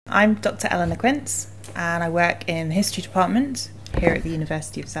I'm Dr. Eleanor Quince and I work in the History Department here at the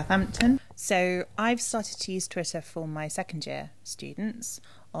University of Southampton. So I've started to use Twitter for my second year students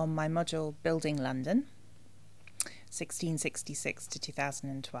on my module Building London, 1666 to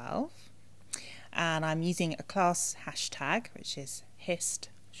 2012. And I'm using a class hashtag, which is HIST,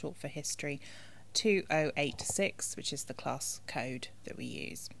 short for history, 2086, which is the class code that we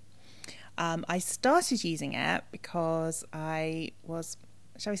use. I started using it because I was,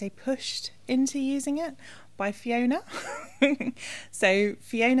 shall we say, pushed into using it by Fiona. So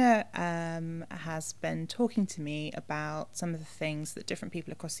Fiona has been talking to me about some of the things that different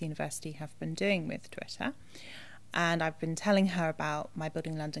people across the university have been doing with Twitter. And I've been telling her about my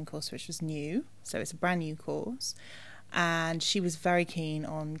Building London course, which was new. So it's a brand new course. And she was very keen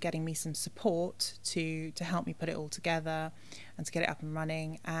on getting me some support to help me put it all together and to get it up and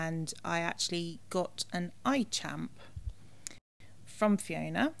running. And I actually got an iChamp from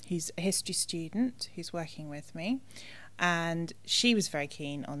Fiona, who's a history student who's working with me. And she was very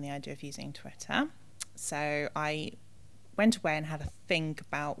keen on the idea of using Twitter. So I went away and had a think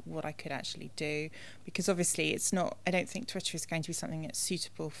about what I could actually do, because obviously I don't think Twitter is going to be something that's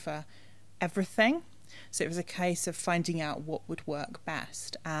suitable for everything. So it was a case of finding out what would work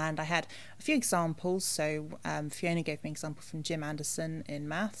best. And I had a few examples. So Fiona gave me an example from Jim Anderson in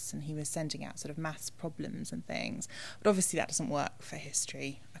maths, and he was sending out sort of maths problems and things. But obviously that doesn't work for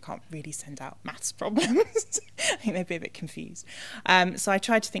history. I can't really send out maths problems. I think they'd be a bit confused. So I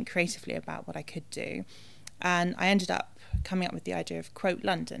tried to think creatively about what I could do. And I ended up coming up with the idea of Quote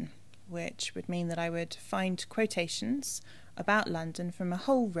London, which would mean that I would find quotations about London from a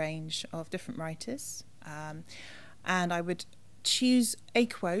whole range of different writers, and I would choose a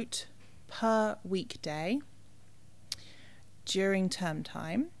quote per weekday during term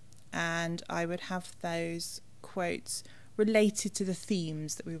time, and I would have those quotes related to the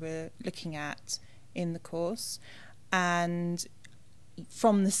themes that we were looking at in the course, and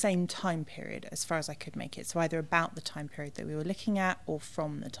from the same time period as far as I could make it. So either about the time period that we were looking at or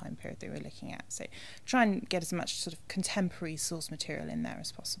from the time period that we were looking at. So try and get as much sort of contemporary source material in there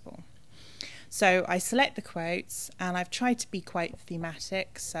as possible. So I select the quotes, and I've tried to be quite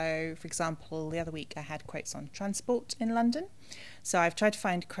thematic. So, for example, the other week I had quotes on transport in London. So I've tried to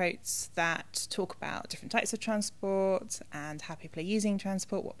find quotes that talk about different types of transport and how people are using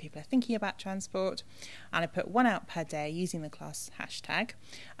transport, what people are thinking about transport. And I put one out per day using the class hashtag.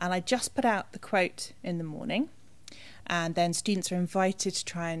 And I just put out the quote in the morning. And then students are invited to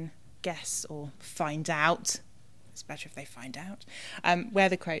try and guess or find out. It's better if they find out where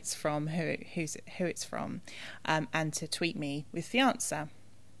the quote's from, who it's from, and to tweet me with the answer.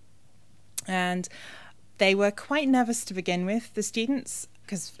 And they were quite nervous to begin with, the students,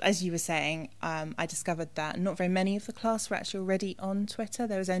 because as you were saying, I discovered that not very many of the class were actually already on Twitter.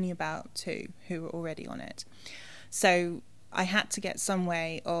 There was only about 2 who were already on it. So I had to get some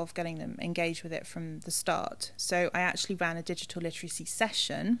way of getting them engaged with it from the start. So I actually ran a digital literacy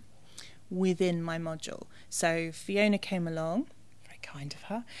session within my module. So Fiona came along, very kind of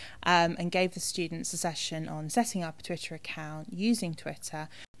her, and gave the students a session on setting up a Twitter account, using Twitter.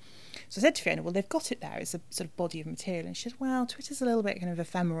 So I said to Fiona, well, they've got it there, it's a sort of body of material. And she said, well, Twitter's a little bit kind of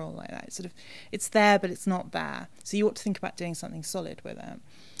ephemeral like that. It's there, but it's not there. So you ought to think about doing something solid with it.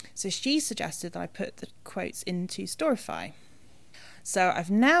 So she suggested that I put the quotes into Storify. So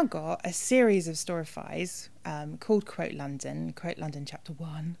I've now got a series of Storifys called Quote London Chapter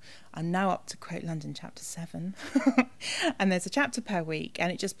 1. I'm now up to Quote London Chapter 7. And there's a chapter per week,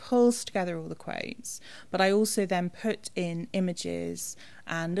 and it just pulls together all the quotes. But I also then put in images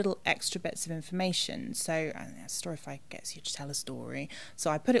and little extra bits of information. So Storify gets you to tell a story. So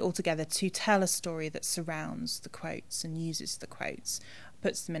I put it all together to tell a story that surrounds the quotes and uses the quotes,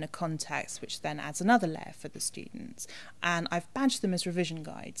 puts them in a context, which then adds another layer for the students. And I've badged them as revision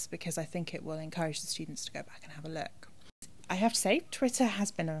guides because I think it will encourage the students to go back and have a look. I have to say, Twitter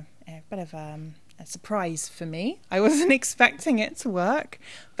has been a bit of a surprise for me. I wasn't expecting it to work,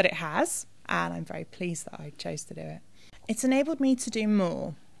 but it has, and I'm very pleased that I chose to do it. It's enabled me to do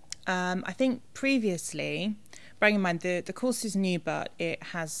more. I think previously, bearing in mind the course is new, but it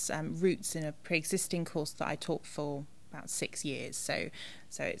has roots in a pre-existing course that I taught for about 6 years, so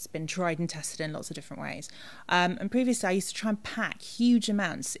it's been tried and tested in lots of different ways. And previously I used to try and pack huge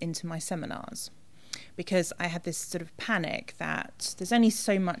amounts into my seminars, because I had this sort of panic that there's only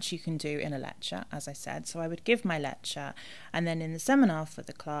so much you can do in a lecture, as I said. So I would give my lecture, and then in the seminar for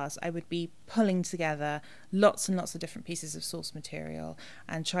the class, I would be pulling together lots and lots of different pieces of source material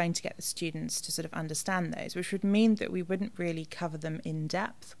and trying to get the students to sort of understand those, which would mean that we wouldn't really cover them in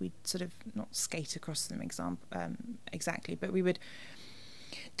depth. We'd sort of not skate across them exactly, but we would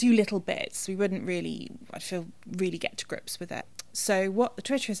do little bits. We wouldn't really, I feel, really get to grips with it. So what the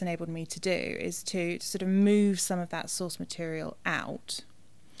Twitter has enabled me to do is to sort of move some of that source material out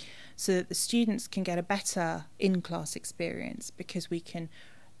so that the students can get a better in-class experience, because we can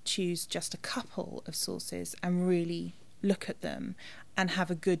choose just a couple of sources and really look at them and have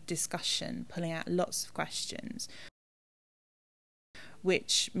a good discussion, pulling out lots of questions,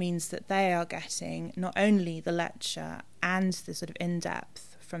 which means that they are getting not only the lecture and the sort of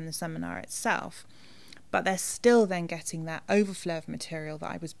in-depth from the seminar itself, but they're still then getting that overflow of material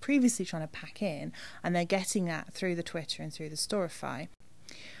that I was previously trying to pack in, and they're getting that through the Twitter and through the Storify.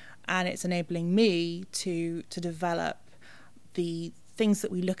 And it's enabling me to develop the things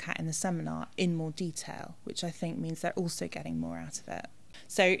that we look at in the seminar in more detail, which I think means they're also getting more out of it.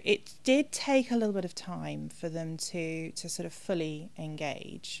 So it did take a little bit of time for them to sort of fully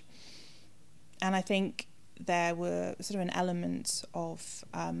engage. And I think there were sort of an element of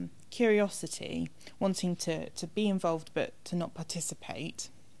curiosity, wanting to be involved but to not participate.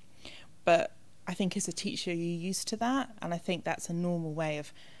 But I think as a teacher, you're used to that, and I think that's a normal way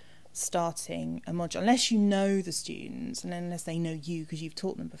of starting a module, unless you know the students and unless they know you because you've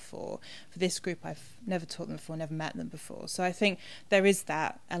taught them before. For this group, I've never taught them before, never met them before, so I think there is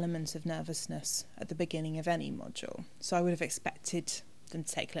that element of nervousness at the beginning of any module, so I would have expected them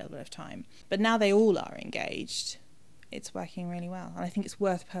to take a little bit of time. But now they all are engaged, it's working really well, and I think it's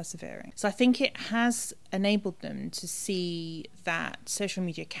worth persevering. So I think it has enabled them to see that social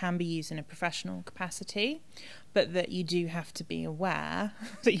media can be used in a professional capacity, but that you do have to be aware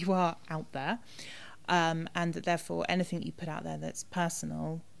that you are out there, and that therefore anything that you put out there that's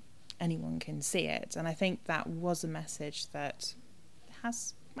personal, anyone can see it. And I think that was a message that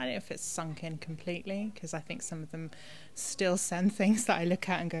has, I don't know if it's sunk in completely, because I think some of them still send things that I look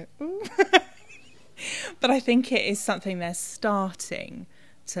at and go, ooh. But I think it is something they're starting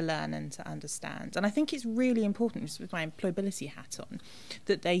to learn and to understand. And I think it's really important, just with my employability hat on,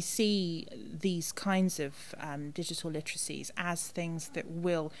 that they see these kinds of digital literacies as things that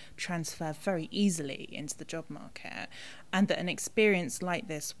will transfer very easily into the job market, and that an experience like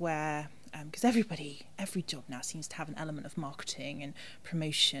this where because every job now seems to have an element of marketing and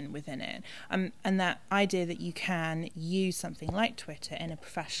promotion within it, and that idea that you can use something like Twitter in a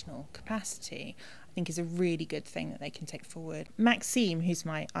professional capacity, I think is a really good thing that they can take forward. Maxime, who's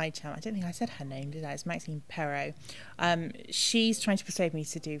my iChat, I don't think I said her name, did I? It's Maxime Perrault. She's trying to persuade me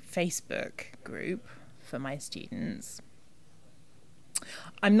to do Facebook group for my students.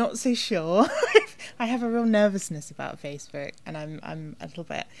 I'm not so sure. I have a real nervousness about Facebook, and I'm a little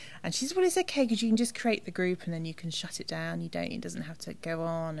bit. And she said, well, it's okay because you can just create the group and then you can shut it down. It doesn't have to go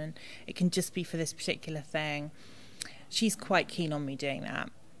on, and it can just be for this particular thing. She's quite keen on me doing that.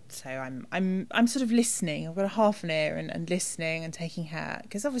 So I'm sort of listening. I've got a half an ear and listening and taking her,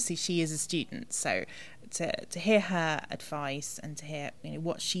 because obviously she is a student. So to hear her advice and to hear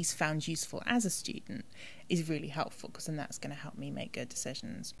what she's found useful as a student is really helpful, because then that's going to help me make good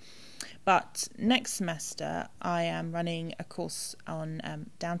decisions. But next semester I am running a course on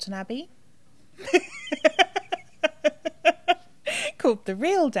Downton Abbey called The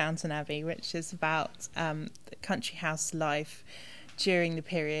Real Downton Abbey, which is about the country house life during the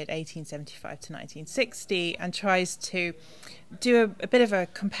period 1875 to 1960, and tries to do a bit of a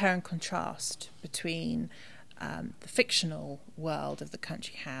compare and contrast between the fictional world of the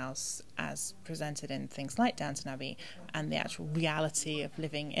country house as presented in things like Downton Abbey and the actual reality of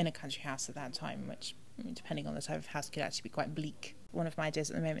living in a country house at that time, which, depending on the type of house, could actually be quite bleak. One of my ideas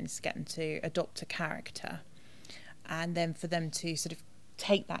at the moment is to get them to adopt a character, and then for them to sort of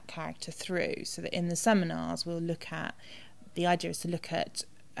take that character through, so that in the seminars the idea is to look at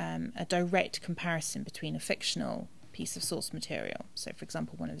a direct comparison between a fictional piece of source material, so for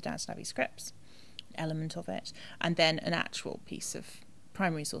example one of the Downton Abbey scripts, an element of it, and then an actual piece of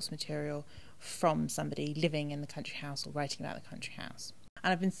primary source material from somebody living in the country house or writing about the country house.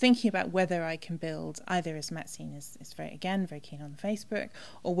 And I've been thinking about whether I can build, either as Maxine is very keen on the Facebook,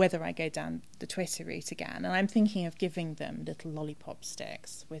 or whether I go down the Twitter route again. And I'm thinking of giving them little lollipop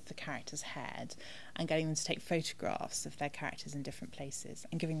sticks with the character's head and getting them to take photographs of their characters in different places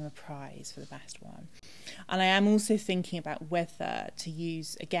and giving them a prize for the best one. And I am also thinking about whether to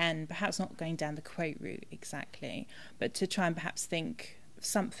use, again, perhaps not going down the quote route exactly, but to try and perhaps think of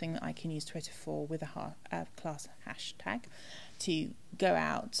something that I can use Twitter for with a class hashtag, to go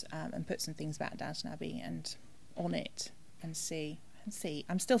out and put some things about Downton Abbey and on it and see.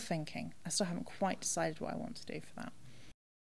 I'm still thinking. I still haven't quite decided what I want to do for that.